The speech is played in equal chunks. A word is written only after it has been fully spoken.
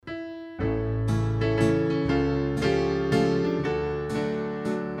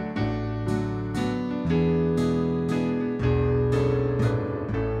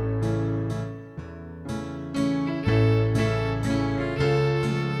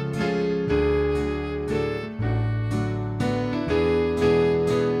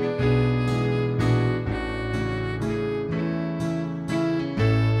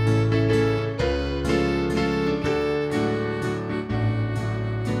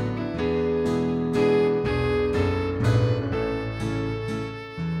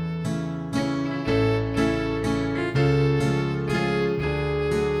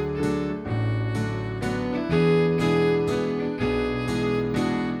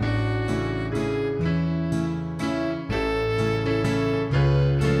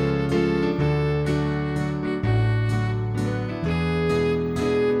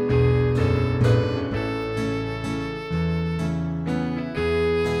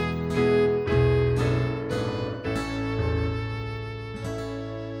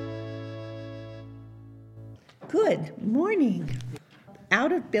Good morning.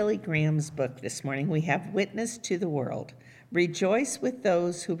 Out of Billy Graham's book this morning, we have Witness to the World. Rejoice with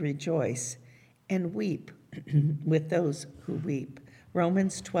those who rejoice, and weep with those who weep.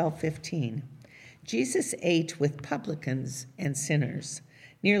 Romans 12:15. Jesus ate with publicans and sinners.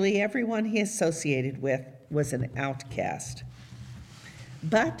 Nearly everyone he associated with was an outcast.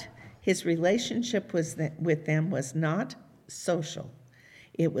 But his relationship with them was not social.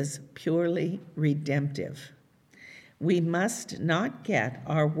 It was purely redemptive. We must not get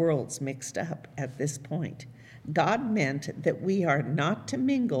our worlds mixed up at this point. God meant that we are not to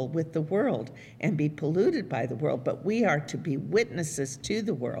mingle with the world and be polluted by the world, but we are to be witnesses to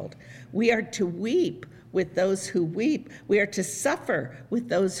the world. We are to weep with those who weep. We are to suffer with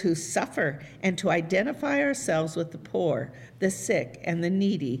those who suffer, and to identify ourselves with the poor, the sick, and the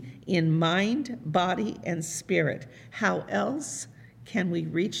needy in mind, body, and spirit. How else can we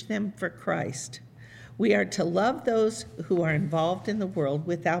reach them for Christ? We are to love those who are involved in the world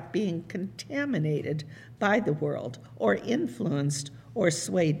without being contaminated by the world or influenced or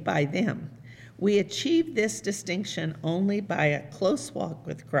swayed by them. We achieve this distinction only by a close walk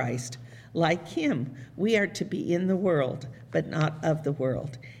with Christ. Like him, we are to be in the world, but not of the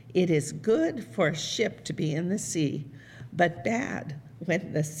world. It is good for a ship to be in the sea, but bad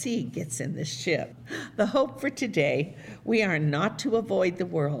when the sea gets in the ship. The hope for today: we are not to avoid the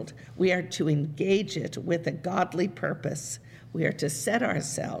world. We are to engage it with a godly purpose. We are to set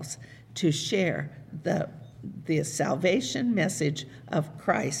ourselves to share the salvation message of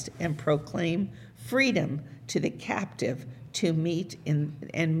Christ and proclaim freedom to the captive, to meet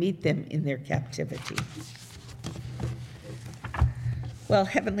them in their captivity. Well,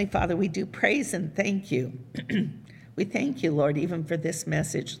 Heavenly Father, we do praise and thank you. We thank you, Lord, even for this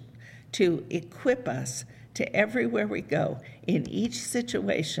message, to equip us to everywhere we go, in each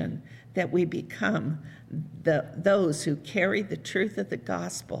situation, that we become those who carry the truth of the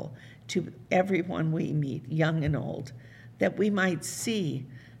gospel to everyone we meet, young and old, that we might see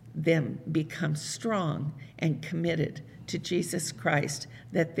them become strong and committed to Jesus Christ,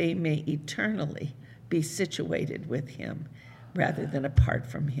 that they may eternally be situated with him rather than apart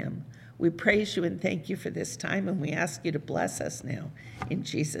from him. We praise you and thank you for this time, and we ask you to bless us now. In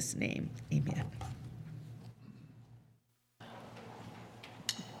Jesus' name, amen.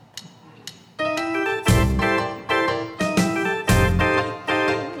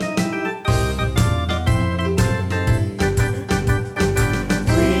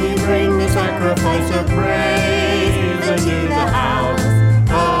 We bring the sacrifice of praise into the house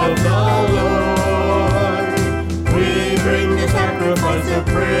of the Lord. We bring the sacrifice of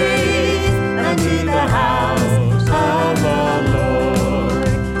praise into the house of the Lord,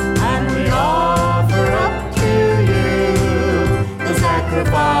 and we offer up to you the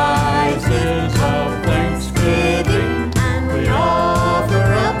sacrifices of thanksgiving, and we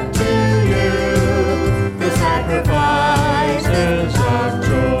offer up to you the sacrifices of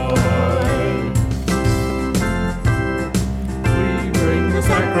joy.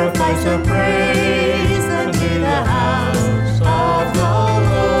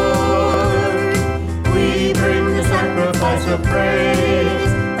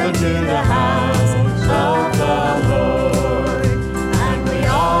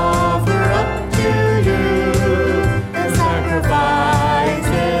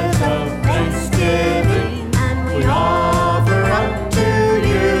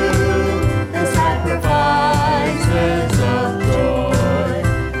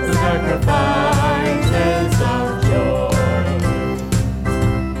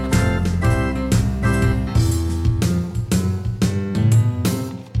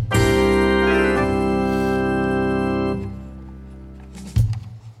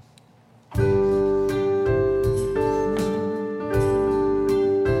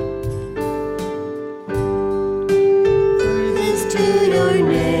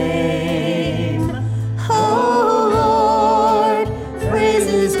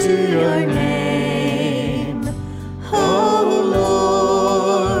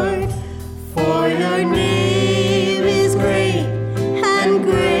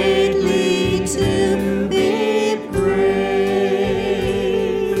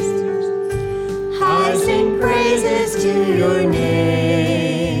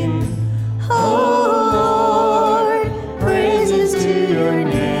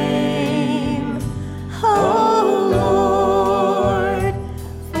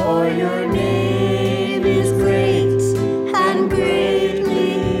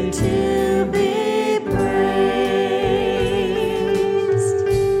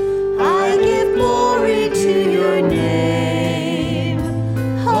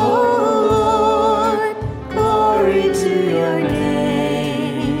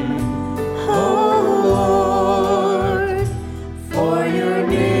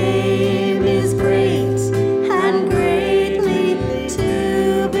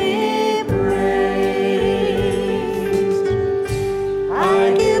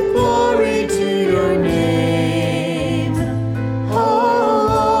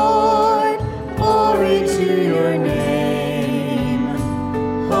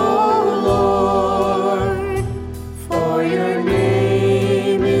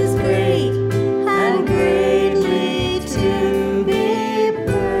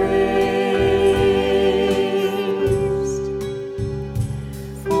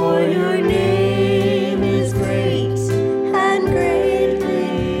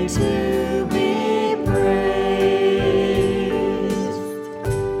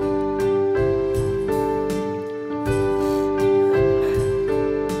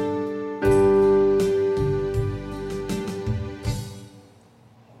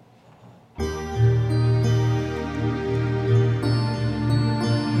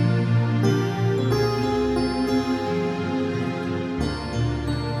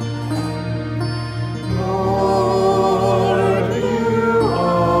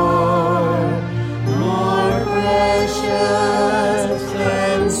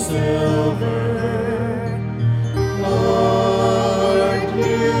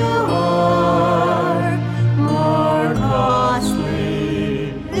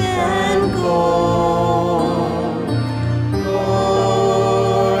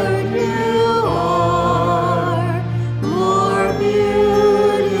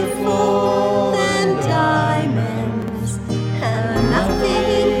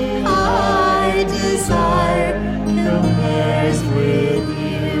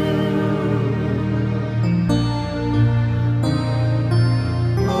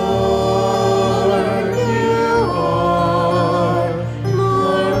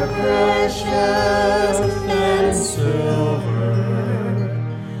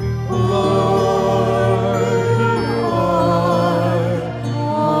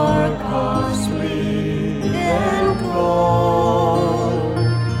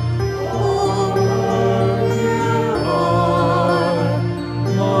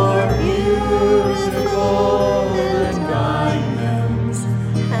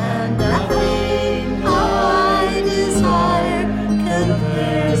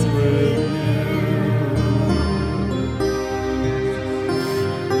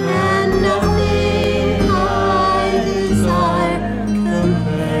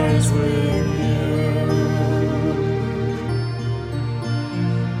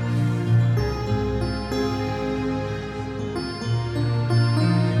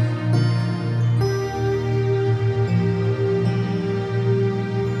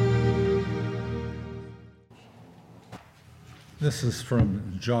 This is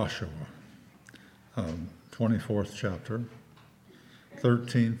from Joshua, 24th chapter,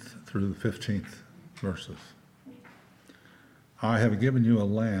 13th through the 15th verses. I have given you a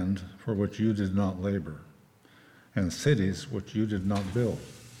land for which you did not labor, and cities which you did not build,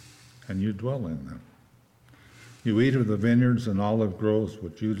 and you dwell in them. You eat of the vineyards and olive groves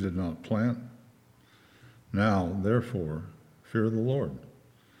which you did not plant. Now, therefore, fear the Lord.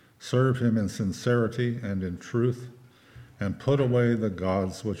 Serve him in sincerity and in truth, and put away the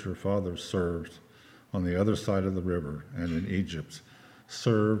gods which your fathers served on the other side of the river and in Egypt.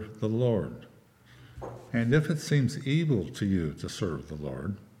 Serve the Lord. And if it seems evil to you to serve the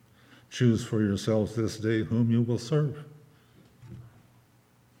Lord, choose for yourselves this day whom you will serve.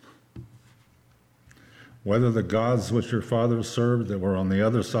 Whether the gods which your fathers served that were on the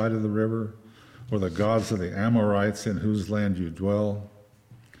other side of the river, or the gods of the Amorites in whose land you dwell.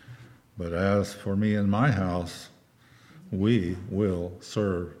 But as for me and my house, we will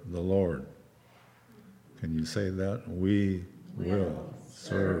serve the Lord. Can you say that? We will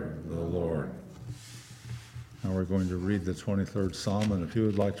serve the Lord. Now we're going to read the 23rd Psalm, and if you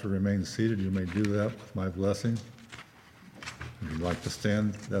would like to remain seated, you may do that with my blessing. If you'd like to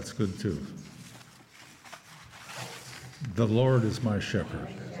stand, that's good too. The Lord is my shepherd.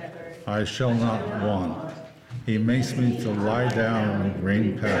 I shall not want. He makes me to lie down in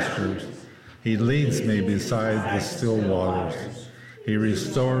green pastures. He leads me beside the still waters. He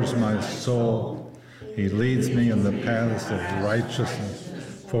restores my soul. He leads me in the paths of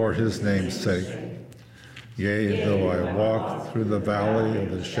righteousness for his name's sake. Yea, though I walk through the valley of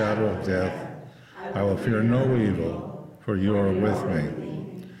the shadow of death, I will fear no evil, for you are with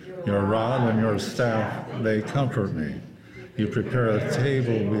me. Your rod and your staff, they comfort me. You prepare a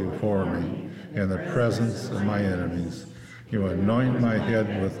table before me in the presence of my enemies. You anoint my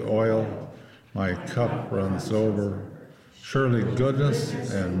head with oil. My cup runs over. Surely goodness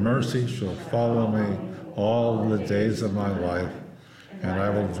and mercy shall follow me all the days of my life, and I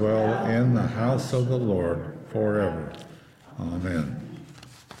will dwell in the house of the Lord forever. Amen.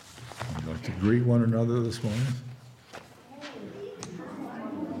 I'd like to greet one another this morning.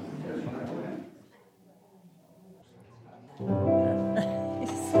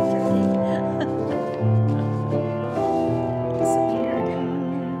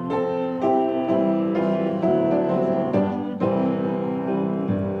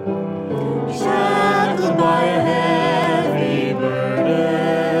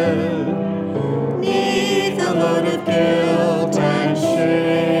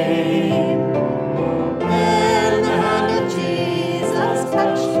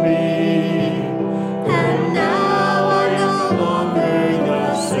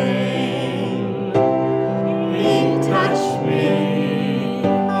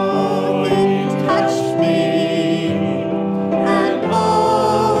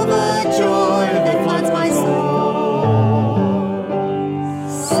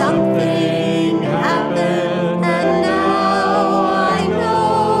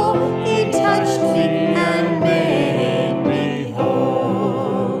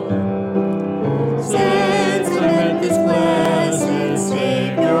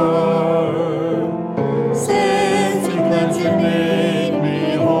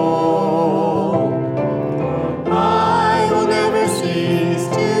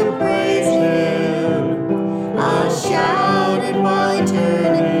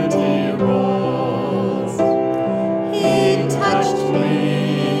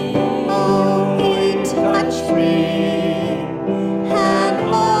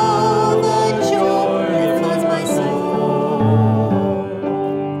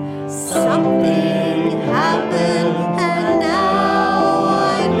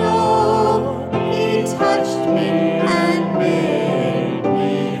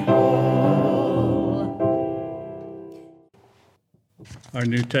 Our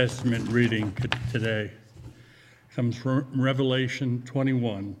New Testament reading today comes from Revelation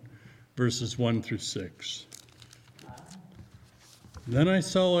 21, verses 1 through 6. Then I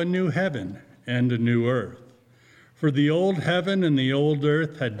saw a new heaven and a new earth, for the old heaven and the old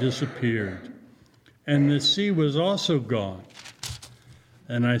earth had disappeared, and the sea was also gone.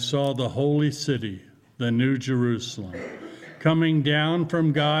 And I saw the holy city, the new Jerusalem, coming down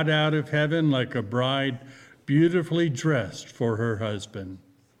from God out of heaven like a bride beautifully dressed for her husband.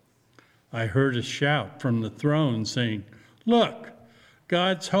 I heard a shout from the throne saying, "Look,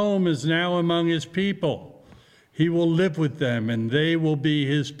 God's home is now among his people. He will live with them, and they will be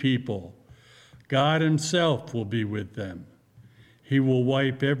his people. God himself will be with them. He will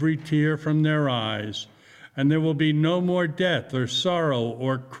wipe every tear from their eyes, and there will be no more death or sorrow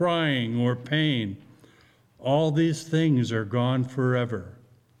or crying or pain. All these things are gone forever.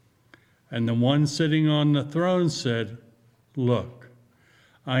 And the one sitting on the throne said, "Look,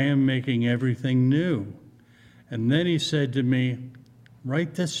 I am making everything new." And then he said to me,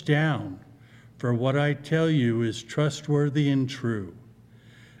 "Write this down, for what I tell you is trustworthy and true."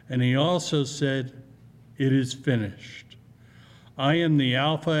 And he also said, "It is finished. I am the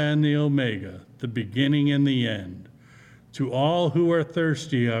Alpha and the Omega, the beginning and the end. To all who are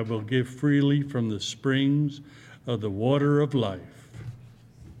thirsty, I will give freely from the springs of the water of life."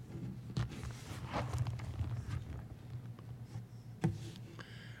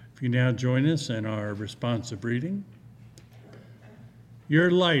 If you now join us in our responsive reading.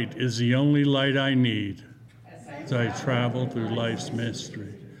 Your light is the only light I need as I travel through life's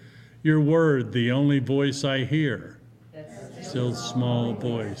mystery. Your word, the only voice I hear, still small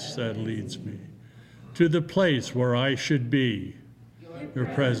voice that leads me to the place where I should be. Your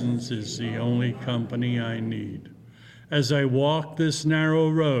presence is the only company I need. As I walk this narrow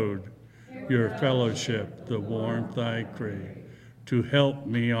road, your fellowship, the warmth I crave, to help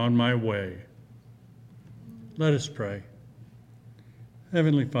me on my way. Let us pray.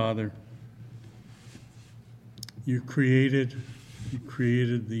 Heavenly Father, you created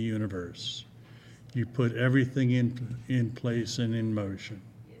the universe. You put everything in place and in motion.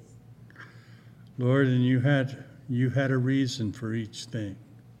 Lord, and you had a reason for each thing.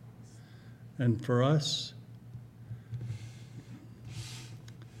 And for us,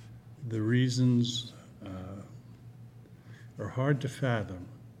 the reasons are hard to fathom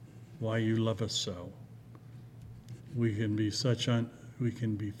why you love us so. We can be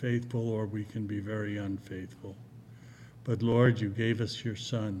faithful, or we can be very unfaithful. But Lord, you gave us your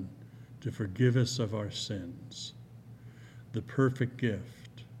Son to forgive us of our sins. The perfect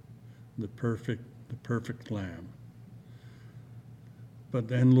gift, the perfect Lamb. But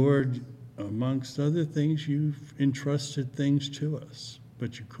then, Lord, amongst other things, you've entrusted things to us,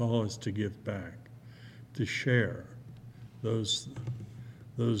 but you call us to give back, to share those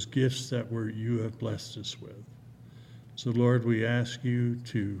gifts that you have blessed us with. So, Lord, we ask you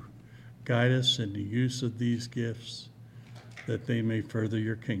to guide us in the use of these gifts, that they may further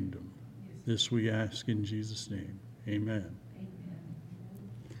your kingdom. This we ask in Jesus' name. Amen.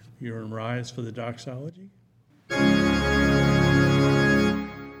 You're in rise for the doxology.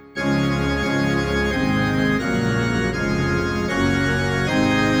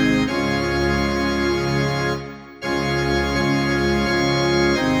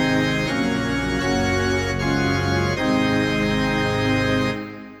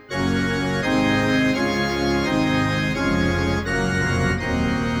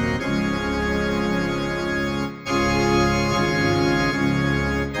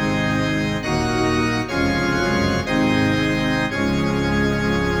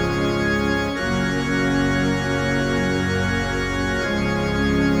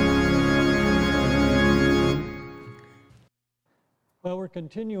 Well, we're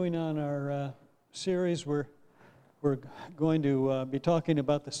continuing on our series. We're going to be talking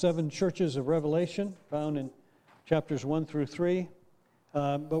about the 7 churches of Revelation, found in chapters 1 through 3.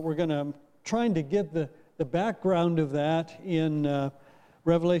 But we're going to trying to give the background of that in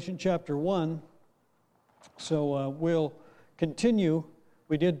Revelation chapter 1. So we'll continue.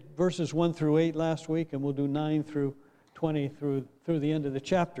 We did verses 1 through 8 last week, and we'll do 9 through 20 through the end of the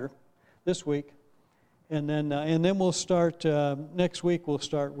chapter this week. And then we'll start, next week we'll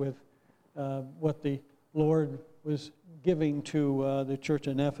start with what the Lord was giving to the church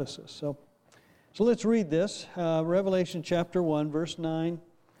in Ephesus. So let's read this, Revelation chapter 1, verse 9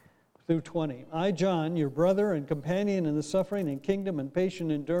 through 20. I, John, your brother and companion in the suffering and kingdom and patient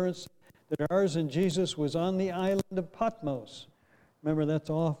endurance that are ours in Jesus, was on the island of Patmos. Remember, that's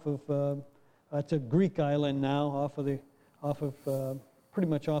that's a Greek island now, pretty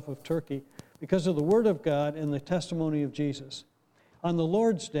much off of Turkey, because of the Word of God and the testimony of Jesus. On the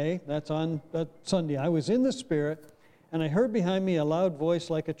Lord's Day, that's on that Sunday, I was in the Spirit, and I heard behind me a loud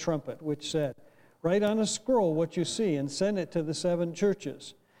voice like a trumpet, which said, "Write on a scroll what you see and send it to the 7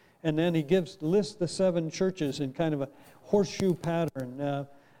 churches." And then he lists the 7 churches in kind of a horseshoe pattern.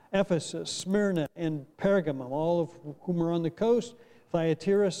 Ephesus, Smyrna, and Pergamum, all of whom are on the coast,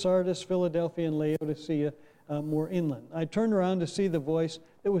 Thyatira, Sardis, Philadelphia, and Laodicea, more inland. I turned around to see the voice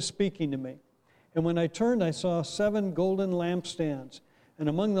that was speaking to me. And when I turned, I saw 7 golden lampstands. And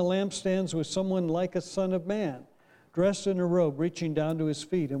among the lampstands was someone like a son of man, dressed in a robe reaching down to his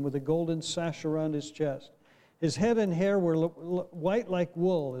feet and with a golden sash around his chest. His head and hair were white like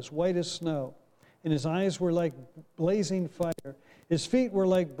wool, as white as snow. And his eyes were like blazing fire. His feet were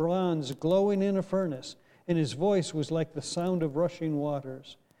like bronze glowing in a furnace. And his voice was like the sound of rushing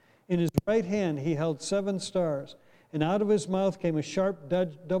waters. In his right hand he held 7 stars, and out of his mouth came a sharp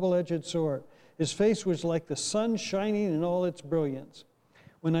double-edged sword. His face was like the sun shining in all its brilliance.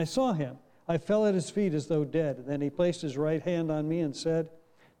 When I saw him, I fell at his feet as though dead. Then he placed his right hand on me and said,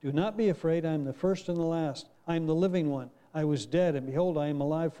 "Do not be afraid, I am the first and the last. I am the living one. I was dead, and behold, I am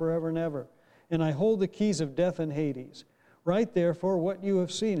alive forever and ever. And I hold the keys of death and Hades. Write therefore what you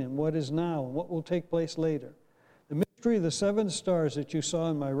have seen and what is now and what will take place later. The mystery of the 7 stars that you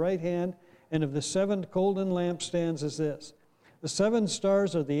saw in my right hand and of the 7 golden lampstands is this. The 7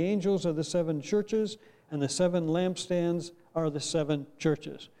 stars are the angels of the 7 churches, and the 7 lampstands are the 7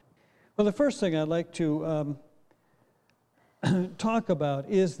 churches." Well, the first thing I'd like to talk about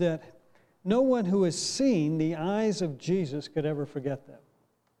is that no one who has seen the eyes of Jesus could ever forget them.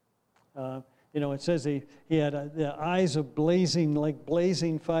 It says he had the eyes of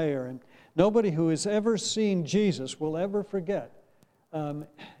blazing fire, and nobody who has ever seen Jesus will ever forget,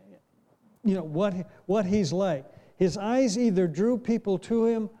 what he's like. His eyes either drew people to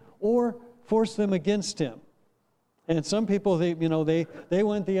him or forced them against him. And some people, they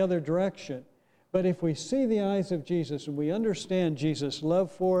went the other direction. But if we see the eyes of Jesus and we understand Jesus'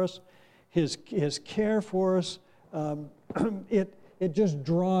 love for us, his care for us, it just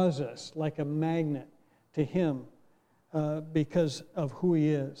draws us like a magnet to him because of who he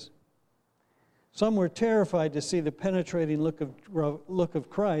is. Some were terrified to see the penetrating look of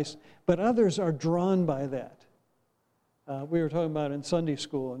Christ, but others are drawn by that. We were talking about in Sunday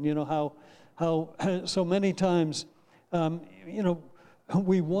school, and how so many times,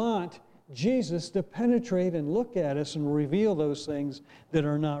 we want Jesus to penetrate and look at us and reveal those things that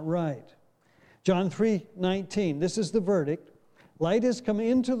are not right. John 3:19, this is the verdict. Light has come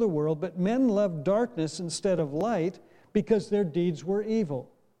into the world, but men loved darkness instead of light because their deeds were evil.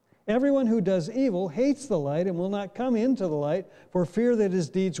 Everyone who does evil hates the light and will not come into the light for fear that his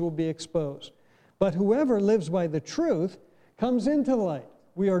deeds will be exposed. But whoever lives by the truth comes into the light.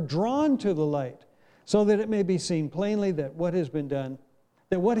 We are drawn to the light so that it may be seen plainly that what has been done,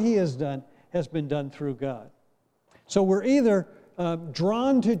 that what he has done has been done through God. So we're either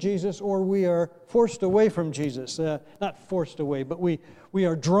drawn to Jesus or we are forced away from Jesus. Not forced away, but we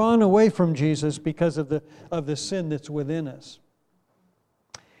are drawn away from Jesus because of the sin that's within us.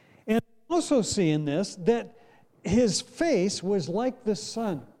 And we also see in this that his face was like the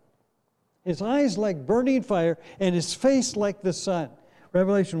sun. His eyes like burning fire, and his face like the sun.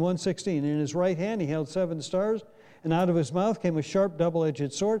 Revelation 1:16, in his right hand he held 7 stars, and out of his mouth came a sharp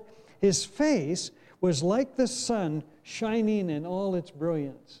double-edged sword. His face was like the sun shining in all its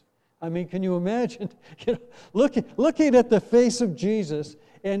brilliance. I mean, can you imagine looking at the face of Jesus,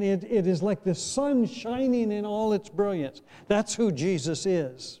 and it is like the sun shining in all its brilliance. That's who Jesus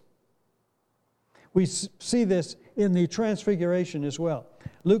is. We see this in the Transfiguration as well.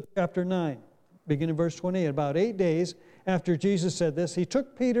 Luke chapter 9, beginning verse 28, about 8 days after Jesus said this, he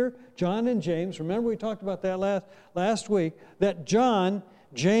took Peter, John, and James. Remember we talked about that last week, that John,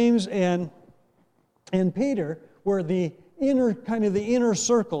 James, and Peter were the inner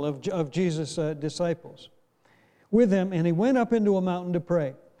circle of Jesus' disciples with him, and he went up into a mountain to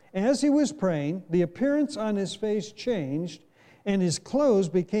pray. As he was praying, the appearance on his face changed, and his clothes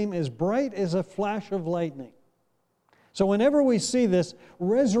became as bright as a flash of lightning. So whenever we see this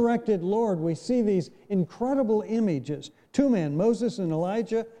resurrected Lord, we see these incredible images. 2 men, Moses and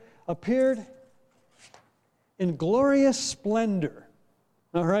Elijah, appeared in glorious splendor.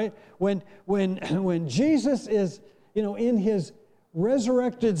 All right? When Jesus is, in his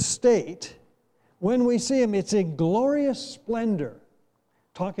resurrected state, when we see him, it's in glorious splendor.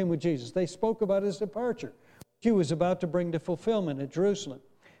 Talking with Jesus. They spoke about his departure, which he was about to bring to fulfillment at Jerusalem.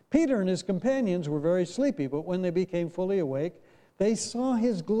 Peter and his companions were very sleepy, but when they became fully awake, they saw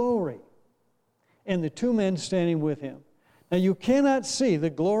his glory and the 2 men standing with him. Now, you cannot see the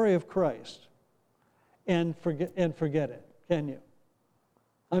glory of Christ and forget it, can you?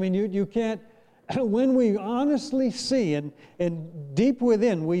 I mean, you can't. When we honestly see and deep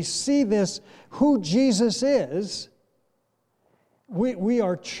within we see this, who Jesus is, we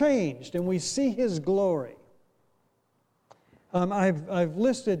are changed and we see his glory. I've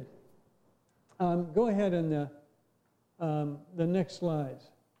listed, go ahead in the next slides.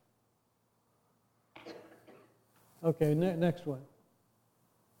 Okay, next one.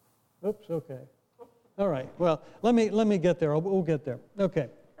 Oops, okay. All right, well, let me get there. We'll get there. Okay.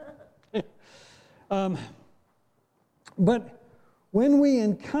 But when we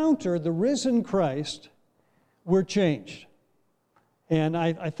encounter the risen Christ, we're changed. And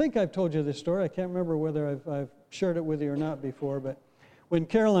I think I've told you this story. I can't remember whether I've shared it with you or not before, but when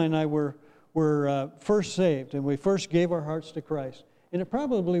Caroline and I were first saved and we first gave our hearts to Christ, and it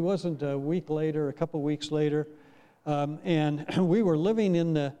probably wasn't a week later, a couple weeks later, and we were living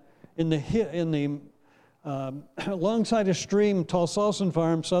alongside a stream, Tulsalson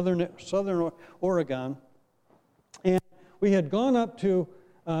Farm, southern Oregon, and we had gone up to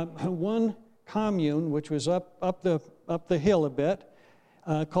one commune, which was up the hill a bit,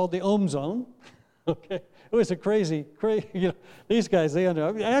 called the Ohm Zone. Okay, it was a crazy. These guys,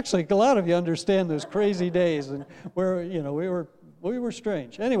 actually, a lot of you understand those crazy days, and where we were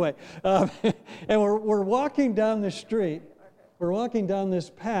strange. Anyway, and we're walking down the street. We're walking down this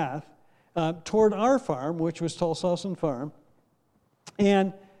path toward our farm, which was Tulsalson Farm,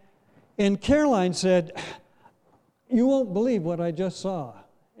 and Caroline said, "You won't believe what I just saw,"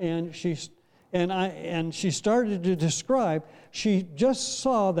 and she started to describe. She just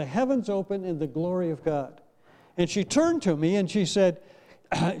saw the heavens open and the glory of God. And she turned to me and she said,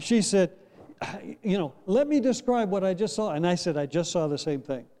 let me describe what I just saw. And I said, I just saw the same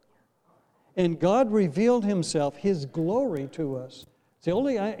thing. And God revealed himself, his glory to us. It's the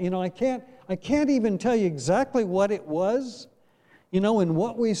only, I can't even tell you exactly what it was, and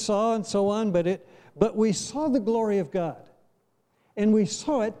what we saw and so on, but we saw the glory of God. And we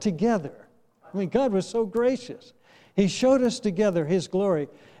saw it together. I mean, God was so gracious. He showed us together his glory.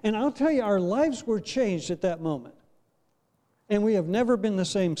 And I'll tell you, our lives were changed at that moment. And we have never been the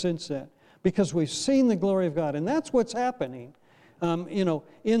same since then, because we've seen the glory of God. And that's what's happening,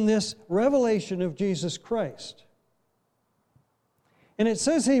 in this revelation of Jesus Christ. And it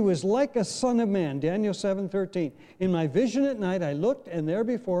says he was like a son of man, Daniel 7:13. In my vision at night I looked, and there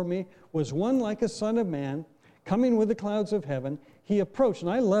before me was one like a son of man, coming with the clouds of heaven. He approached,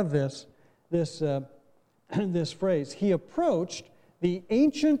 and I love this phrase. He approached the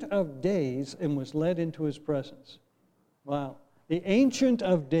Ancient of Days and was led into his presence. Wow. The Ancient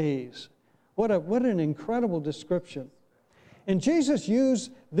of Days. What an incredible description. And Jesus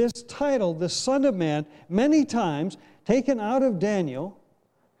used this title, the Son of Man, many times, taken out of Daniel,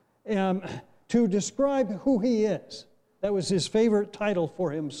 to describe who he is. That was his favorite title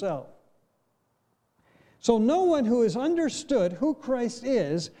for himself. So no one who has understood who Christ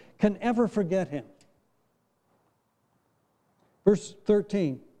is can ever forget him. Verse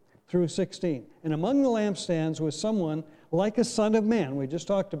 13 through 16. And among the lampstands was someone like a son of man. We just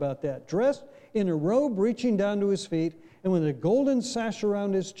talked about that. Dressed in a robe reaching down to his feet, and with a golden sash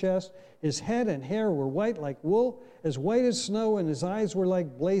around his chest. His head and hair were white like wool, as white as snow, and his eyes were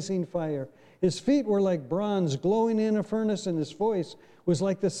like blazing fire. His feet were like bronze glowing in a furnace, and his voice was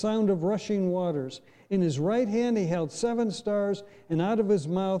like the sound of rushing waters. In his right hand he held 7 stars, and out of his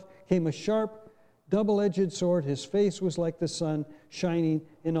mouth came a sharp, double-edged sword. His face was like the sun, shining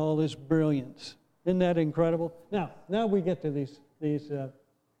in all his brilliance. Isn't that incredible? Now we get to these the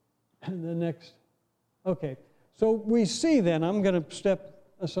next. Okay, so we see then, I'm going to step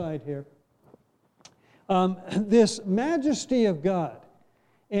aside here, this majesty of God.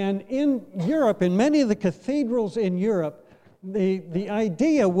 And in Europe, in many of the cathedrals in Europe, the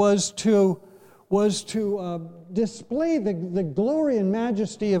idea was to display the glory and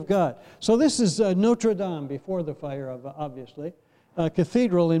majesty of God. So this is Notre Dame, before the fire, obviously,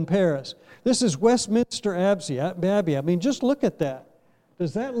 cathedral in Paris. This is Westminster Abbey. I mean, just look at that.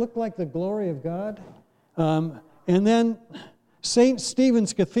 Does that look like the glory of God? And then St.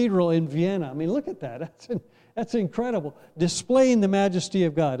 Stephen's Cathedral in Vienna. I mean, look at that. That's incredible. Displaying the majesty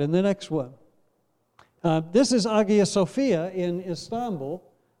of God. And the next one. This is Hagia Sophia in Istanbul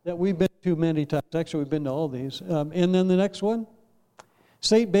that we've been to many times. Actually, we've been to all these. And then the next one.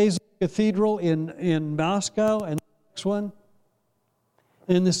 St. Basil Cathedral in Moscow. And the next one.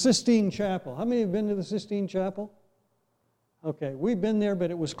 And the Sistine Chapel. How many have been to the Sistine Chapel? Okay, we've been there,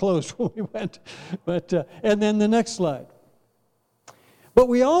 but it was closed when we went. And then the next slide. But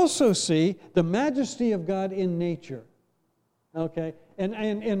we also see the majesty of God in nature. Okay, and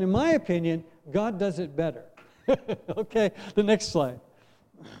in my opinion, God does it better. Okay, the next slide.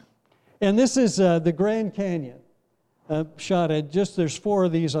 And this is the Grand Canyon shot at. There's 4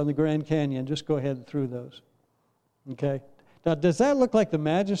 of these on the Grand Canyon. Just go ahead and through those. Okay. Now, does that look like the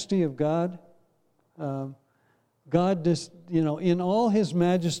majesty of God? God, in all his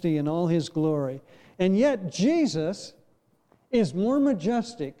majesty and all his glory. And yet Jesus is more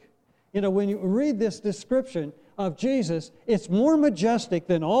majestic. When you read this description of Jesus, it's more majestic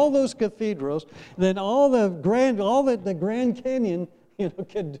than all those cathedrals, than all that the Grand Canyon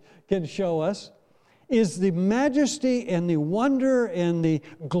can show us, is the majesty and the wonder and the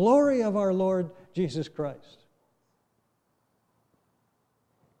glory of our Lord Jesus Christ.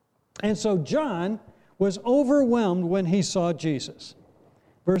 And so John was overwhelmed when he saw Jesus.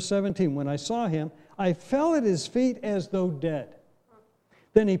 Verse 17, when I saw him, I fell at his feet as though dead.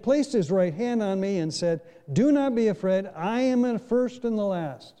 Then he placed his right hand on me and said, "Do not be afraid. I am the first and the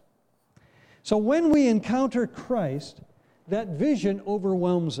last." So when we encounter Christ, that vision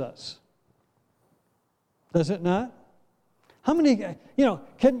overwhelms us. Does it not? How many,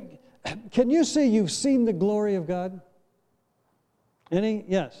 can you say you've seen the glory of God? Any?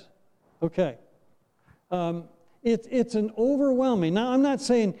 Yes. Okay. It's an overwhelming. Now, I'm not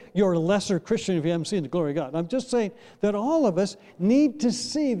saying you're a lesser Christian if you haven't seen the glory of God. I'm just saying that all of us need to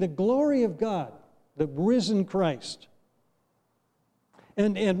see the glory of God, the risen Christ.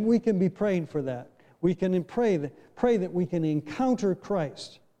 And we can be praying for that. We can pray that we can encounter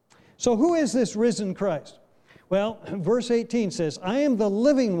Christ. So who is this risen Christ? Well, verse 18 says, "I am the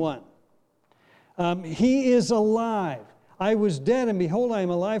living one. He is alive. I was dead, and behold, I am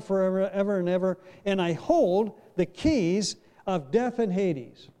alive forever, ever and ever, and I hold the keys of death and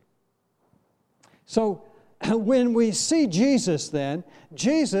Hades." So when we see Jesus then,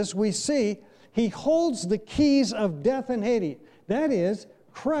 we see he holds the keys of death and Hades. That is,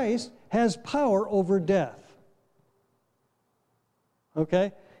 Christ has power over death.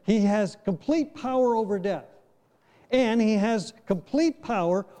 Okay? He has complete power over death. And he has complete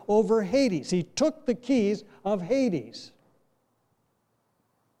power over Hades. He took the keys of Hades.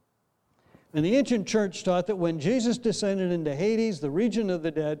 And the ancient church taught that when Jesus descended into Hades, the region of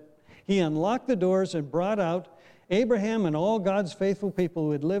the dead, he unlocked the doors and brought out Abraham and all God's faithful people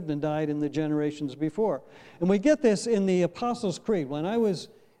who had lived and died in the generations before. And we get this in the Apostles' Creed. When I grew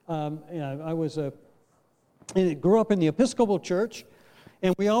up in the Episcopal Church,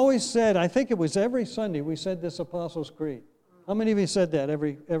 and we always said, I think it was every Sunday, we said this Apostles' Creed. How many of you said that?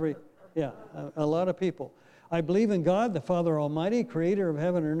 Yeah, a lot of people. I believe in God, the Father Almighty, creator of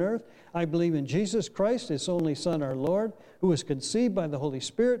heaven and earth. I believe in Jesus Christ, his only Son, our Lord, who was conceived by the Holy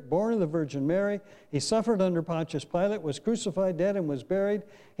Spirit, born of the Virgin Mary. He suffered under Pontius Pilate, was crucified, dead, and was buried.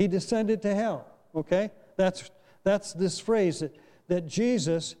 He descended to hell. Okay? That's this phrase that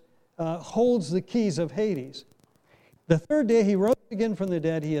Jesus holds the keys of Hades. The third day he rose again from the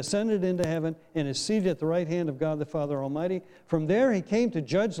dead. He ascended into heaven and is seated at the right hand of God the Father Almighty. From there he came to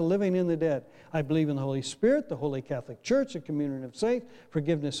judge the living and the dead. I believe in the Holy Spirit, the Holy Catholic Church, the communion of saints,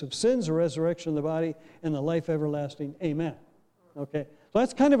 forgiveness of sins, the resurrection of the body, and the life everlasting. Amen. Okay, so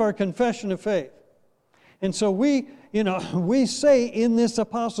that's kind of our confession of faith. And so we say in this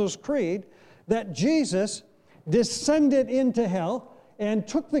Apostles' Creed that Jesus descended into hell and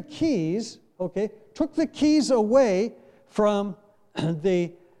took the keys away from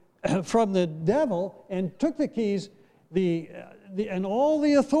the devil, and took the keys and all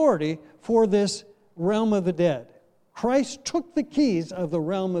the authority for this realm of the dead. Christ took the keys of the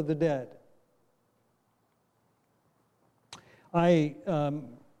realm of the dead. One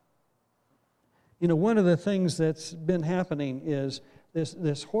of the things that's been happening is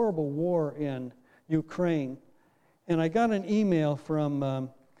this horrible war in Ukraine, and I got an email from.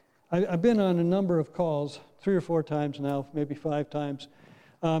 I've been on a number of calls, 3 or 4 times now, maybe 5 times,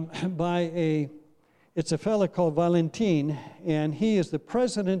 it's a fellow called Valentin, and he is the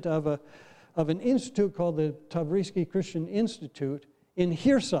president of an institute called the Tavrisky Christian Institute in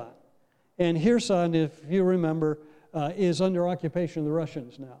Kherson. And Kherson, if you remember, is under occupation of the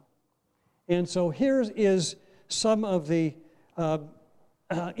Russians now. And so here is some of the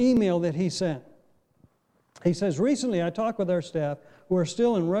email that he sent. He says, "Recently I talked with our staff who are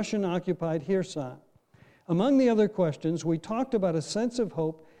still in Russian-occupied Kherson. Among the other questions, we talked about a sense of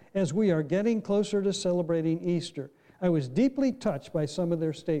hope as we are getting closer to celebrating Easter. I was deeply touched by some of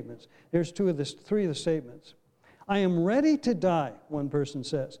their statements." There's 3 of the statements. "I am ready to die," one person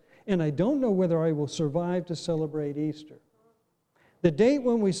says, "and I don't know whether I will survive to celebrate Easter." The date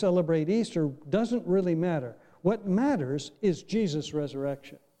when we celebrate Easter doesn't really matter. What matters is Jesus'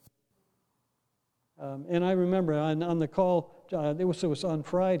 resurrection. And I remember on the call, it was on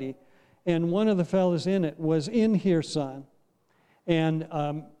Friday, and one of the fellows in it was in Kherson. And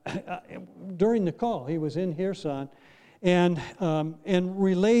during the call, he was in Kherson, and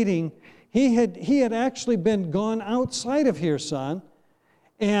relating, he had actually been gone outside of Kherson,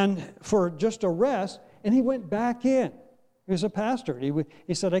 and for just a rest, and he went back in. He was a pastor.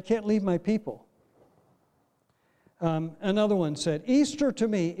 He said, "I can't leave my people." Another one said, "Easter to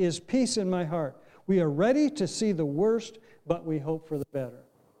me is peace in my heart. We are ready to see the worst, but we hope for the better."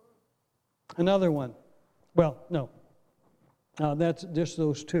 Another one, that's just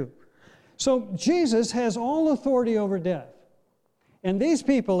those 2. So Jesus has all authority over death. And these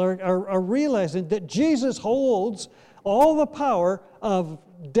people are realizing that Jesus holds all the power of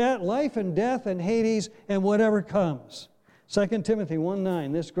life and death and Hades and whatever comes. 2 Timothy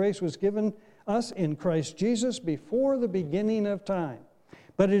 1:9, "This grace was given us in Christ Jesus before the beginning of time.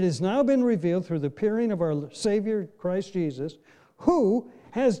 But it has now been revealed through the appearing of our Savior, Christ Jesus, who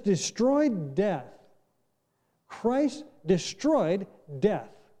has destroyed death. Christ destroyed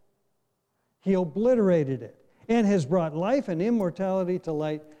death. He obliterated it and has brought life and immortality to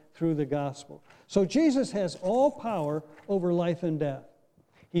light through the gospel. So Jesus has all power over life and death.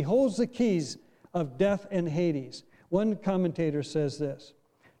 He holds the keys of death and Hades. One commentator says this: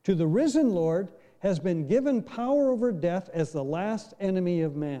 to the risen Lord has been given power over death as the last enemy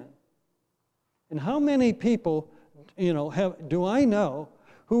of man. And how many people, do I know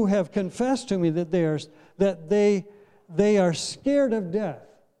who have confessed to me that they are scared of death?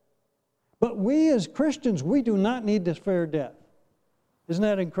 But we as Christians, we do not need to fear death. Isn't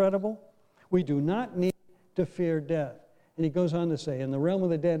that incredible? We do not need to fear death. And he goes on to say, in the realm of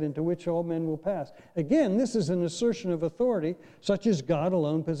the dead into which all men will pass. Again, this is an assertion of authority such as God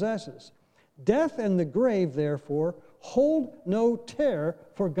alone possesses. Death and the grave, therefore, hold no terror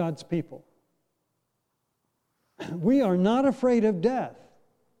for God's people. We are not afraid of death,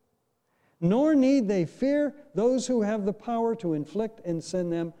 nor need they fear those who have the power to inflict and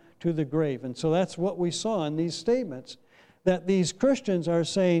send them to the grave. And so that's what we saw in these statements, that these Christians are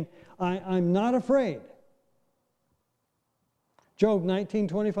saying, I'm not afraid. Job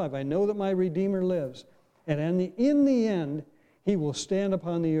 19:25, I know that my Redeemer lives, and in the end, he will stand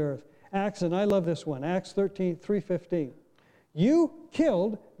upon the earth. Acts, and I love this one, Acts 3:15. You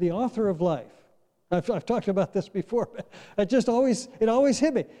killed the author of life. I've talked about this before, but it always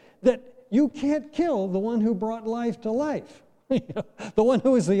hit me, that you can't kill the one who brought life to life. The one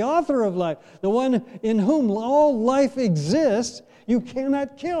who is the author of life, the one in whom all life exists, you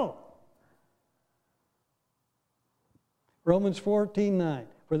cannot kill. Romans 14:9.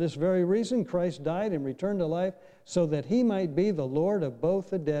 For this very reason Christ died and returned to life, so that he might be the Lord of both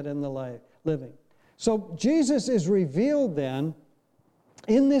the dead and the living. So Jesus is revealed then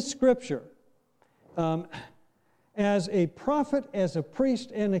in this scripture as a prophet, as a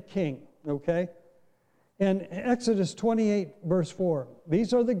priest, and a king. Okay? And Exodus 28, verse 4.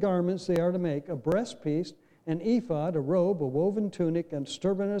 These are the garments they are to make: a breastpiece, an ephod, a robe, a woven tunic, and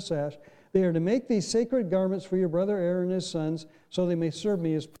turban and a sash. They are to make these sacred garments for your brother Aaron and his sons, so they may serve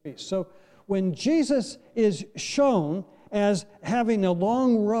me as priests. So when Jesus is shown as having a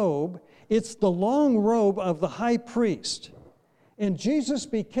long robe, it's the long robe of the high priest. And Jesus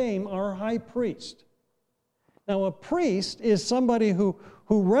became our high priest. Now, a priest is somebody who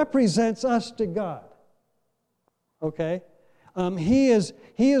represents us to God. Okay? He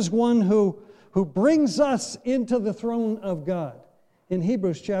is one who brings us into the throne of God. In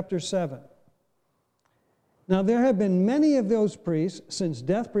Hebrews chapter 7. Now there have been many of those priests since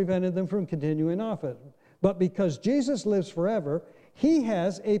death prevented them from continuing office. But because Jesus lives forever, he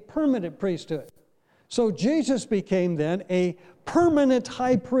has a permanent priesthood. So Jesus became then a permanent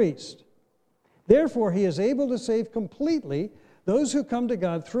high priest. Therefore, he is able to save completely those who come to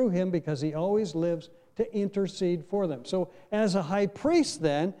God through him, because he always lives to intercede for them. So as a high priest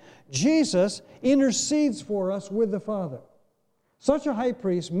then, Jesus intercedes for us with the Father. Such a high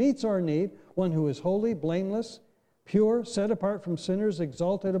priest meets our need, one who is holy, blameless, pure, set apart from sinners,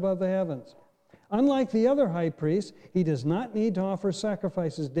 exalted above the heavens. Unlike the other high priests, he does not need to offer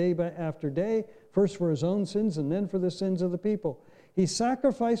sacrifices day after day, first for his own sins and then for the sins of the people. He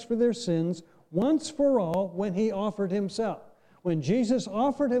sacrificed for their sins once for all when he offered himself. When Jesus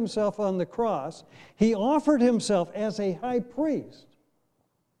offered himself on the cross, he offered himself as a high priest.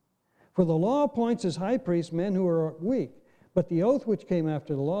 For the law appoints as high priests men who are weak, but the oath which came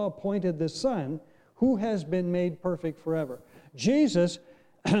after the law appointed the Son, who has been made perfect forever. Jesus,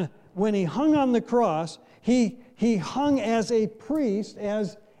 when he hung on the cross, he hung as a priest,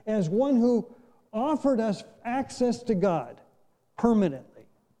 as one who offered us access to God permanently.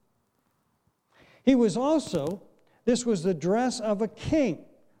 He was also, this was the dress of a king.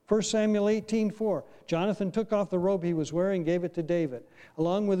 1 Samuel 18:4. Jonathan took off the robe he was wearing and gave it to David,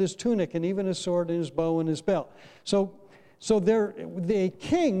 along with his tunic and even his sword and his bow and his belt. So the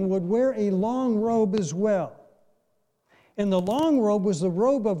king would wear a long robe as well. And the long robe was the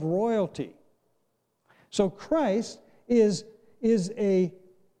robe of royalty. So Christ is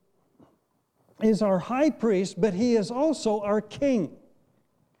our high priest, but he is also our king.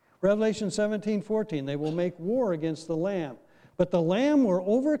 Revelation 17:14, they will make war against the Lamb, but the Lamb will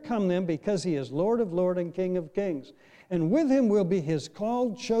overcome them because he is Lord of lords and King of kings. And with him will be his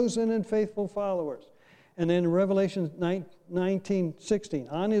called, chosen, and faithful followers. And then in Revelation 19:16,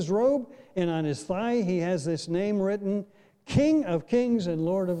 on his robe and on his thigh he has this name written, King of Kings and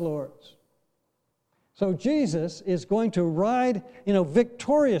Lord of Lords. So Jesus is going to ride,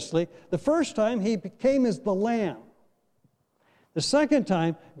 victoriously. The first time he came as the Lamb. The second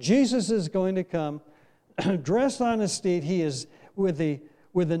time, Jesus is going to come dressed on a steed. He is with a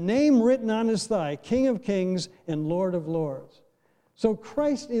name written on his thigh, King of Kings and Lord of Lords. So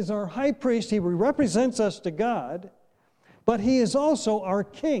Christ is our high priest. He represents us to God, but he is also our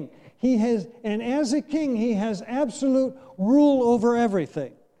king. And as a king, he has absolute rule over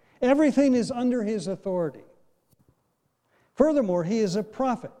everything. Everything is under his authority. Furthermore, he is a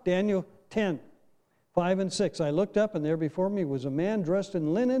prophet. Daniel 10, 5 and 6. I looked up, and there before me was a man dressed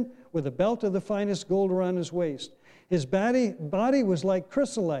in linen with a belt of the finest gold around his waist. His body was like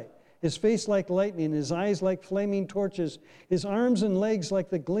chrysolite, his face like lightning, his eyes like flaming torches, his arms and legs like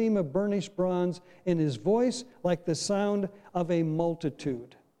the gleam of burnished bronze, and his voice like the sound of a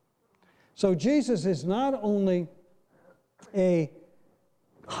multitude. So Jesus is not only a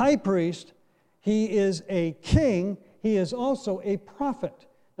high priest, he is a king, he is also a prophet.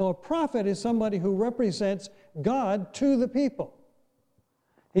 Now, a prophet is somebody who represents God to the people.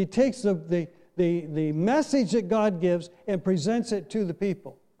 He takes the message that God gives and presents it to the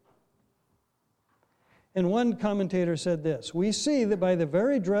people. And one commentator said this: we see that by the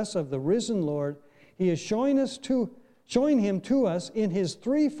very dress of the risen Lord, he is showing him to us in his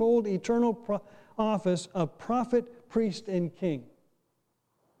threefold eternal office of prophet, priest, and king.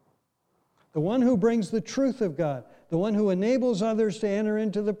 The one who brings the truth of God, the one who enables others to enter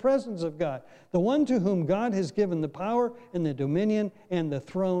into the presence of God, the one to whom God has given the power and the dominion and the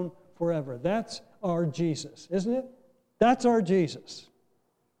throne forever. That's our Jesus, isn't it? That's our Jesus.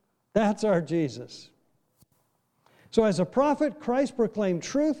 That's our Jesus. So as a prophet, Christ proclaimed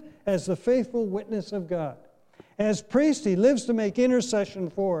truth as the faithful witness of God. As priest, he lives to make intercession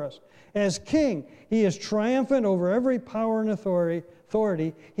for us. As king, he is triumphant over every power and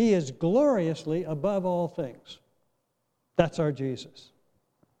authority. He is gloriously above all things. That's our Jesus.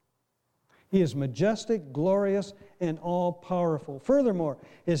 He is majestic, glorious, and all-powerful. Furthermore,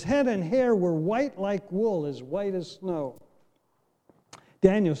 his head and hair were white like wool, as white as snow.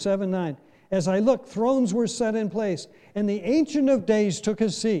 Daniel 7:9. As I looked, thrones were set in place, and the Ancient of Days took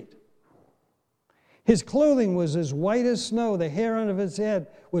his seat. His clothing was as white as snow. The hair on his head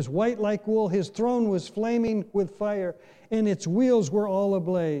was white like wool. His throne was flaming with fire, and its wheels were all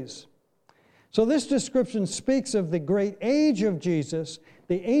ablaze. So this description speaks of the great age of Jesus,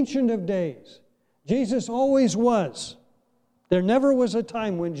 the Ancient of Days. Jesus always was. There never was a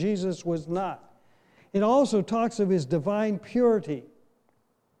time when Jesus was not. It also talks of his divine purity.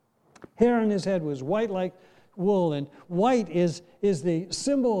 Hair on his head was white like wool, and white is the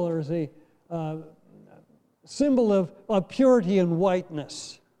symbol or the symbol of purity and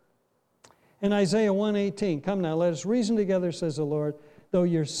whiteness. In Isaiah 1:18, come now, let us reason together, says the Lord. Though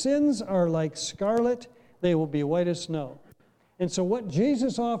your sins are like scarlet, they will be white as snow. And so what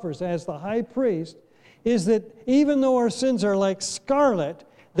Jesus offers as the high priest is that even though our sins are like scarlet,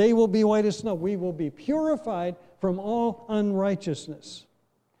 they will be white as snow. We will be purified from all unrighteousness.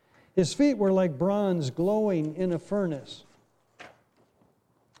 His feet were like bronze glowing in a furnace.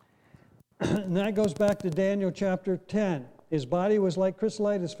 And that goes back to Daniel chapter 10. His body was like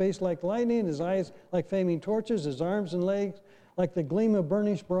chrysolite, his face like lightning, his eyes like flaming torches, his arms and legs like the gleam of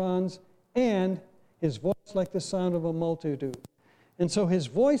burnished bronze, and his voice like the sound of a multitude. And so his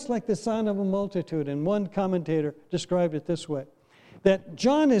voice like the sound of a multitude, and one commentator described it this way, that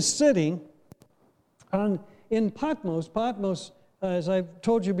John is sitting in Patmos. Patmos, as I've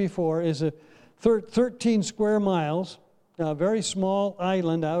told you before, is a 13 square miles, a very small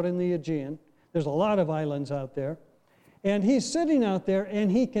island out in the Aegean. There's a lot of islands out there. And he's sitting out there,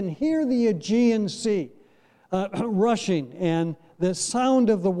 and he can hear the Aegean Sea rushing, and the sound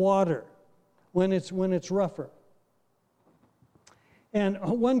of the water when it's rougher. And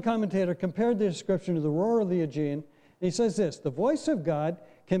one commentator compared the description to the roar of the Aegean. He says this: the voice of God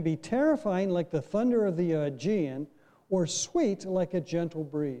can be terrifying like the thunder of the Aegean, or sweet like a gentle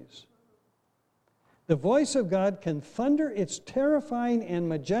breeze. The voice of God can thunder its terrifying and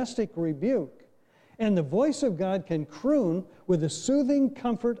majestic rebuke, and the voice of God can croon with the soothing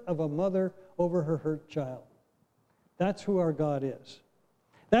comfort of a mother over her hurt child. That's who our God is.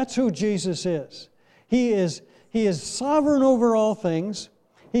 That's who Jesus is. He is sovereign over all things.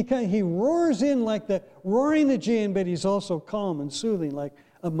 He roars in like the roaring Aegean, but he's also calm and soothing like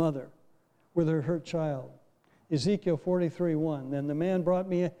a mother with her hurt child. Ezekiel 43:1. Then the man brought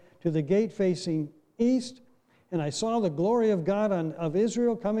me to the gate facing east, and I saw the glory of God of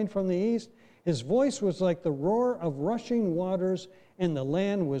Israel coming from the east. His voice was like the roar of rushing waters, and the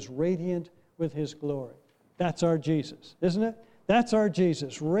land was radiant with his glory. That's our Jesus, isn't it? That's our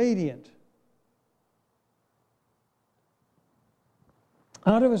Jesus, radiant.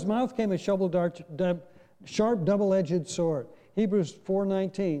 Out of his mouth came a sharp double-edged sword. Hebrews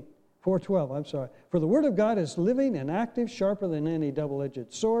 4:12, I'm sorry. For the word of God is living and active, sharper than any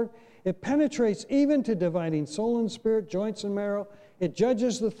double-edged sword. It penetrates even to dividing soul and spirit, joints and marrow. It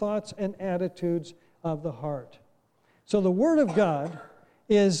judges the thoughts and attitudes of the heart. So the word of God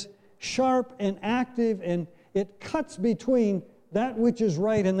is sharp and active, and it cuts between that which is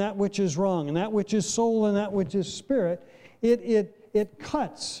right and that which is wrong, and that which is soul and that which is spirit. It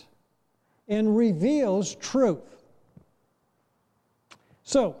cuts and reveals truth.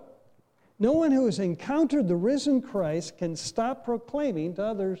 So, no one who has encountered the risen Christ can stop proclaiming to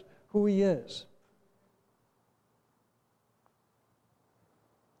others who he is.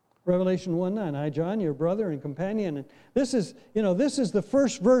 Revelation 1:9, I, John, your brother and companion. And this is the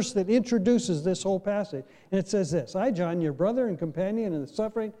first verse that introduces this whole passage. And it says this, I, John, your brother and companion in the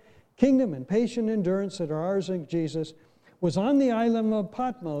suffering, kingdom, and patient endurance that are ours in Jesus, was on the island of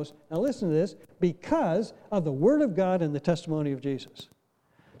Patmos, now listen to this, because of the word of God and the testimony of Jesus.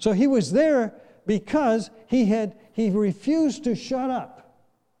 So he was there because he refused to shut up.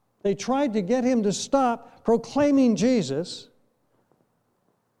 They tried to get him to stop proclaiming Jesus,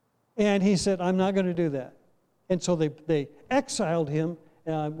 and he said, I'm not going to do that. And so they exiled him.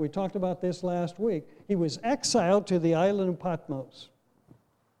 We talked about this last week. He was exiled to the island of Patmos.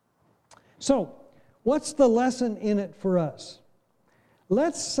 So, what's the lesson in it for us?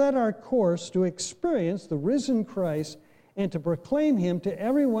 Let's set our course to experience the risen Christ and to proclaim him to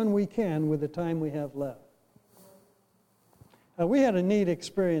everyone we can with the time we have left. We had a neat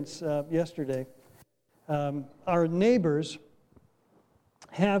experience yesterday. Our neighbors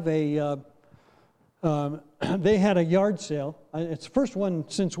have they had a yard sale. It's the first one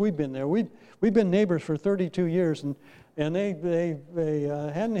since we've been there. We've been neighbors for 32 years, and they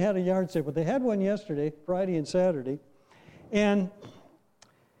hadn't had a yard sale, but they had one yesterday, Friday and Saturday, and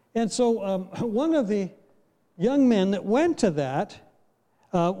so one of the young men that went to that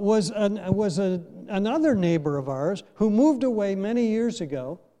was another neighbor of ours who moved away many years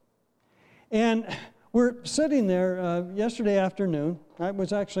ago, and we're sitting there yesterday afternoon. It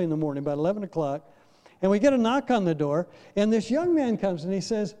was actually in the morning, about 11 o'clock, and we get a knock on the door, and this young man comes and he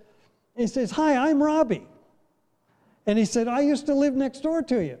says, "Hi, I'm Robbie." And he said, "I used to live next door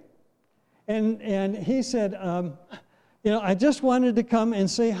to you." And he said, "I just wanted to come and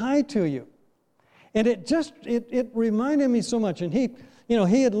say hi to you." And it reminded me so much. And he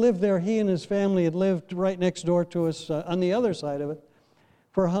had lived there. He and his family had lived right next door to us on the other side of it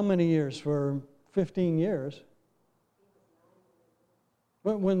for how many years? For 15 years.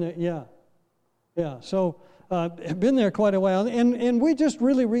 So been there quite a while. And we just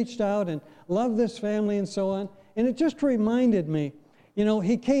really reached out and loved this family and so on. And it just reminded me,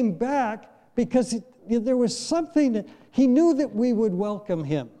 he came back because there was something that he knew that we would welcome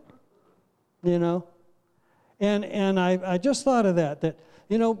him, And I just thought of that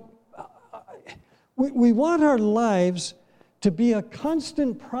we want our lives to be a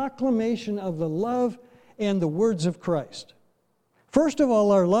constant proclamation of the love and the words of Christ. First of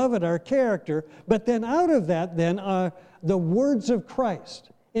all, our love and our character, but then out of that then are the words of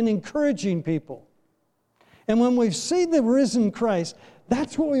Christ in encouraging people. And when we've seen the risen Christ,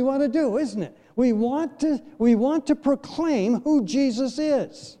 that's what we want to do, isn't it? We want to proclaim who Jesus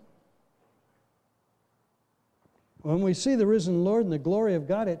is. When we see the risen Lord and the glory of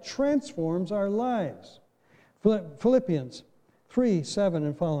God, it transforms our lives. Philippians 3:7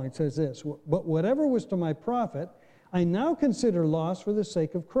 and following says this, "But whatever was to my profit, I now consider loss for the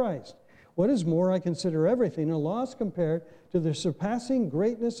sake of Christ. What is more, I consider everything a loss compared to the surpassing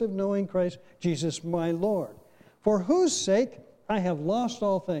greatness of knowing Christ Jesus my Lord, for whose sake I have lost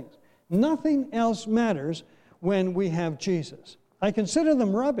all things." Nothing else matters when we have Jesus. "I consider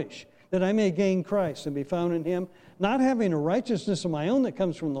them rubbish, that I may gain Christ and be found in him, not having a righteousness of my own that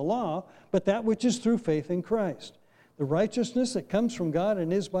comes from the law, but that which is through faith in Christ, the righteousness that comes from God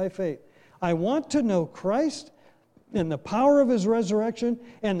and is by faith. I want to know Christ and the power of his resurrection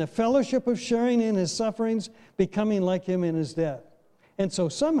and the fellowship of sharing in his sufferings, becoming like him in his death, and so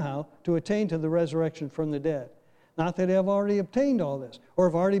somehow to attain to the resurrection from the dead. Not that I have already obtained all this or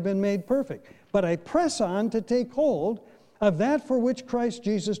have already been made perfect, but I press on to take hold of that for which Christ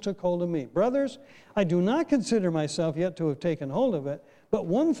Jesus took hold of me. Brothers, I do not consider myself yet to have taken hold of it, but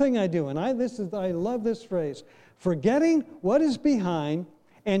one thing I do," and I love this phrase, "forgetting what is behind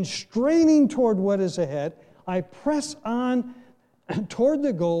and straining toward what is ahead, I press on toward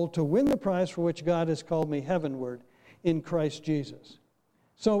the goal to win the prize for which God has called me heavenward in Christ Jesus."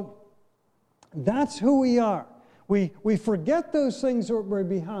 So that's who we are. We forget those things that we're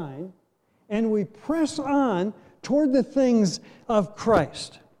behind, and we press on toward the things of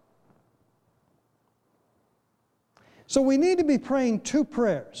Christ. So we need to be praying two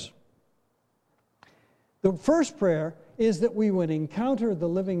prayers. The first prayer is that we would encounter the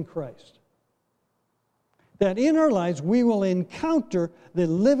living Christ. That in our lives we will encounter the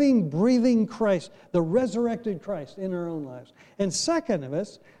living, breathing Christ, the resurrected Christ in our own lives. And secondly,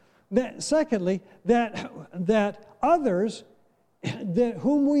 that others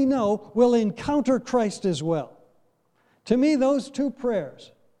whom we know will encounter Christ as well. To me, those two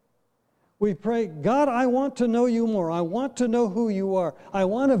prayers, we pray, God, I want to know you more. I want to know who you are. I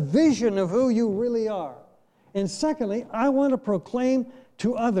want a vision of who you really are. And secondly, I want to proclaim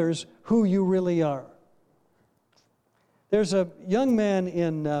to others who you really are. There's a young man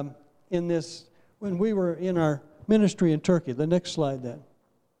in this, when we were in our ministry in Turkey. The next slide then.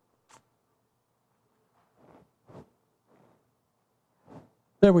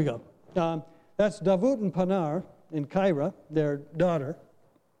 There we go. That's Davut and Panar in Cairo, their daughter.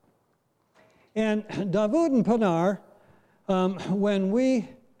 And Davut and Panar, when we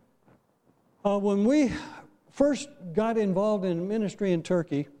first got involved in ministry in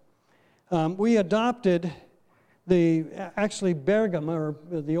Turkey, we adopted actually Bergam, or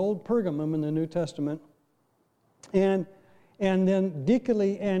the old Pergamum in the New Testament, and then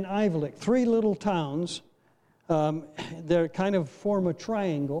Dikili and Ivalik, three little towns. They kind of form a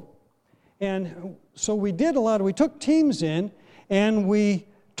triangle. And so we took teams in, and we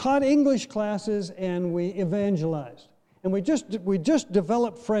taught English classes, and we evangelized. And we just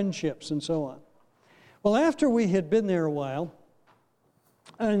developed friendships and so on. Well, after we had been there a while,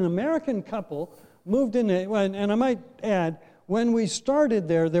 an American couple moved in, and I might add, when we started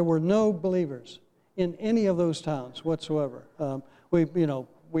there were no believers in any of those towns whatsoever.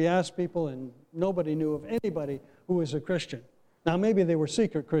 We asked people, and nobody knew of anybody who was a Christian. Now, maybe they were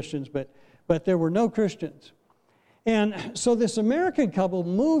secret Christians, but there were no Christians. And so this American couple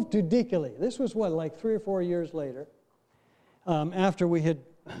moved to Dikili. This was like 3 or 4 years later, after we had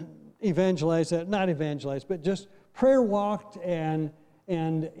not evangelized, but just prayer walked and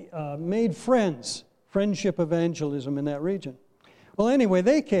made friendship evangelism in that region. Well, anyway,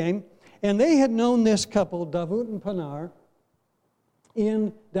 they came, and they had known this couple, Davut and Panar,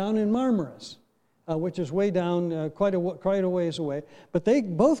 down in Marmaris, which is way down, quite a ways away. But they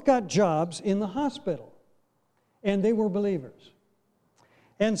both got jobs in the hospital, and they were believers.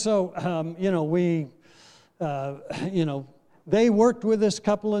 And so, they worked with this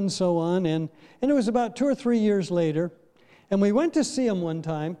couple and so on, and it was about 2 or 3 years later, and we went to see them one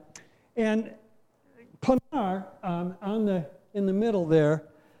time, and Panar, in the middle there,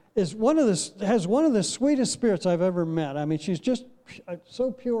 has one of the sweetest spirits I've ever met. I mean, she's just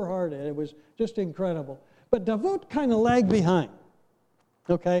so pure-hearted. It was just incredible. But Davut kind of lagged behind,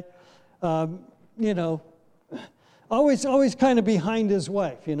 okay? Always kind of behind his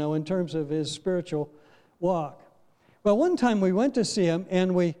wife, in terms of his spiritual walk. Well, one time we went to see him,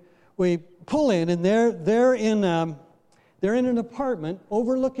 and we pull in, and they're in an apartment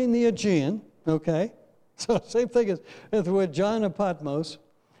overlooking the Aegean, okay? So same thing as with John of Patmos.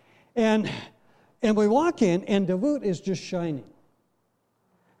 And we walk in, and Davut is just shining.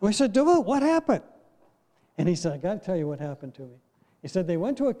 And we said, Davut, what happened? And he said, I got to tell you what happened to me. He said they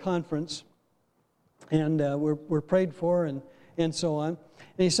went to a conference, and were prayed for and so on.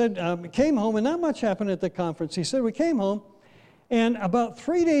 And he said, came home, and not much happened at the conference. He said, we came home, and about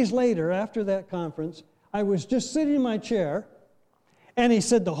 3 days later, after that conference, I was just sitting in my chair, and he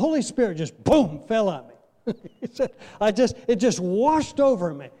said, the Holy Spirit just, boom, fell on me. He said, it just washed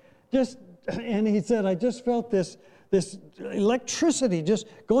over me. And he said, I just felt this electricity just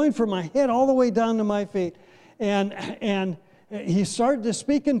going from my head all the way down to my feet. And he started to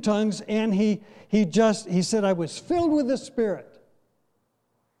speak in tongues, and he said, I was filled with the Spirit.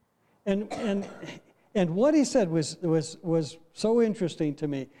 And what he said was so interesting to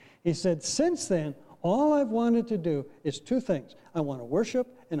me. He said, since then, all I've wanted to do is 2 things. I want to worship,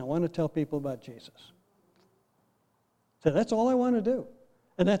 and I want to tell people about Jesus. So that's all I want to do.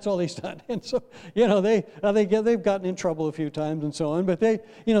 And that's all he's done. And so, they've gotten in trouble a few times and so on, but they're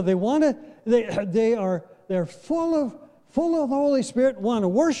full of the Holy Spirit, want to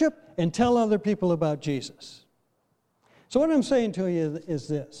worship and tell other people about Jesus. So what I'm saying to you is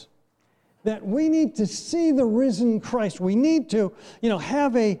this, that we need to see the risen Christ. We need to,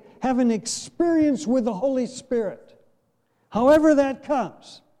 have an experience with the Holy Spirit, however that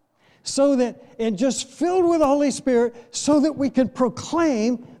comes. And just filled with the Holy Spirit, so that we can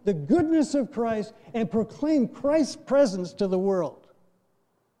proclaim the goodness of Christ and proclaim Christ's presence to the world.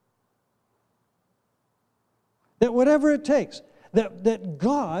 That whatever it takes, that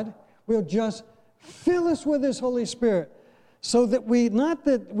God will just fill us with His Holy Spirit, So that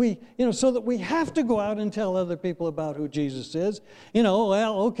so that we have to go out and tell other people about who Jesus is.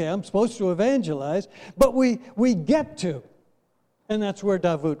 Okay, I'm supposed to evangelize, but we get to. And that's where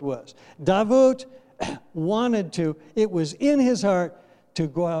Davut was. Davut wanted to, it was in his heart to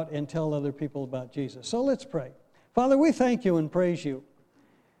go out and tell other people about Jesus. So let's pray. Father, we thank you and praise you.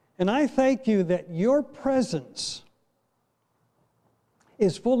 And I thank you that your presence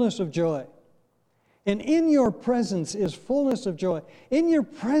is fullness of joy. And in your presence is fullness of joy. In your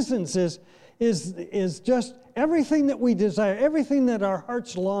presence is just everything that we desire, everything that our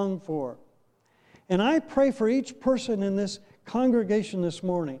hearts long for. And I pray for each person in this congregation this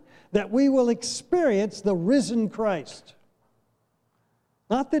morning that we will experience the risen Christ.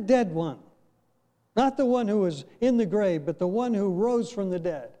 Not the dead one. Not the one who was in the grave, but the one who rose from the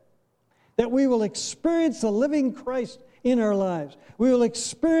dead. That we will experience the living Christ in our lives. We will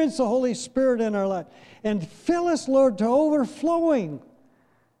experience the Holy Spirit in our life. And fill us, Lord, to overflowing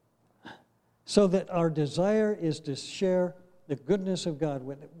so that our desire is to share the goodness of God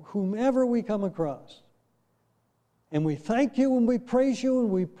with whomever we come across. And we thank you and we praise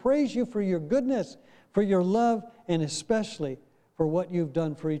you for your goodness, for your love, and especially for what you've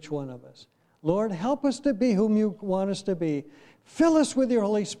done for each one of us. Lord, help us to be whom you want us to be. Fill us with your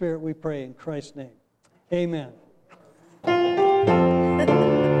Holy Spirit, we pray in Christ's name. Amen. Sing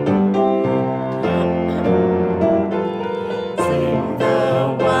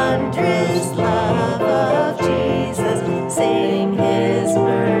the wondrous love of Jesus. Sing his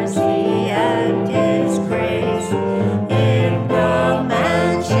mercy and his grace. In the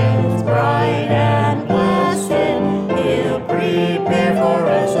mansions bright and blessed, he'll prepare for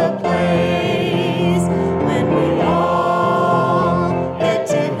us a place. When we all get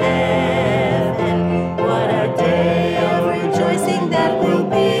to heaven, what a day of rejoicing that will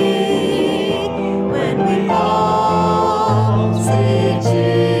be. When we all see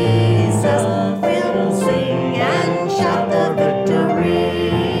Jesus, we'll sing and shout the victory.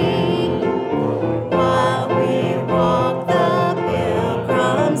 While we walk the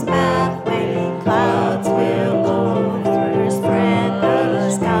pilgrim's pathway, clouds will overspread the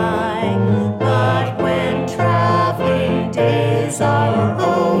sky. But when traveling days are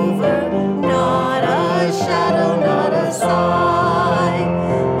over, not a shadow, not a sigh.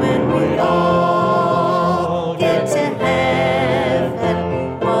 When we all get to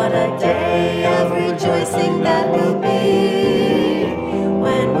heaven, what a day of rejoicing that will be.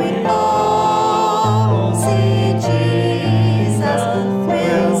 When we all see Jesus,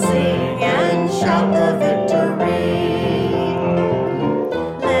 we'll sing and shout the victory.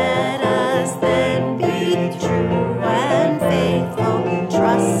 Let us then be true and faithful,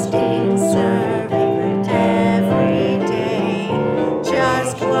 trusting, serving every day.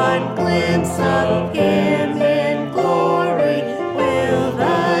 Just one glimpse of him in glory will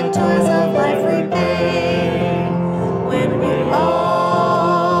the toils of life repay. When we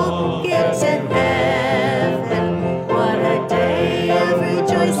all get to heaven, what a day of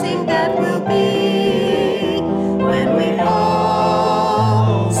rejoicing that will be. When we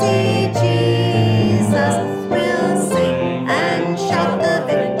all see Jesus, we'll sing and shout the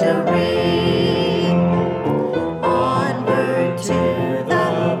victory. Onward to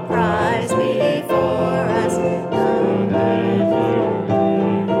the prize before us.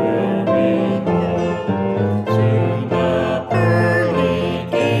 Early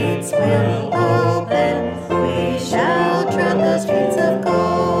gates will open, we shall tread the streets of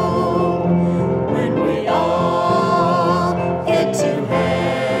gold. When we all get to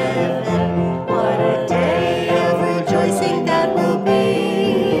heaven, what a day of rejoicing that will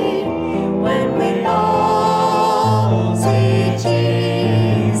be. When we all see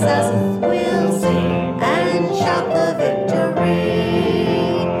Jesus, we'll sing and shout the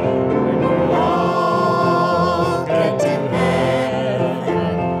victory. When we all get to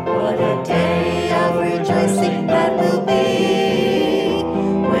heaven, what a day of rejoicing that will be.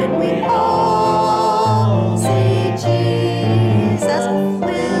 When we all see Jesus,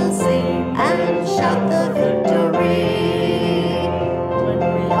 we'll sing and shout the victory. When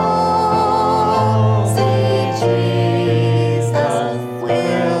we all see Jesus,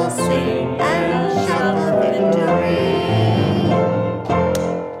 we'll sing and shout the victory.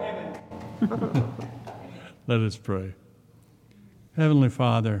 Let us pray. Heavenly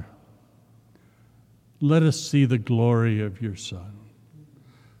Father, let us see the glory of your Son.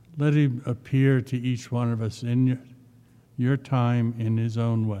 Let him appear to each one of us in your time in his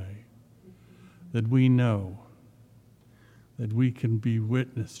own way, that we know that we can be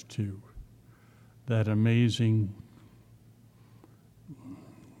witness to that amazing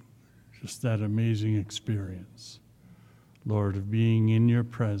experience Lord, of being in your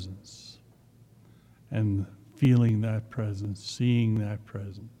presence and feeling that presence, seeing that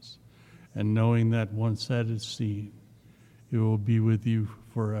presence, and knowing that once that is seen, it will be with you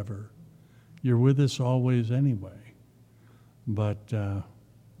forever. You're with us always anyway, but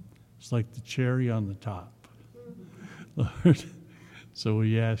it's like the cherry on the top, Lord. So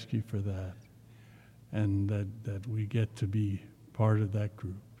we ask you for that, and that we get to be part of that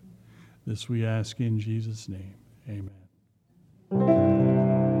group. This we ask in Jesus' name. Amen.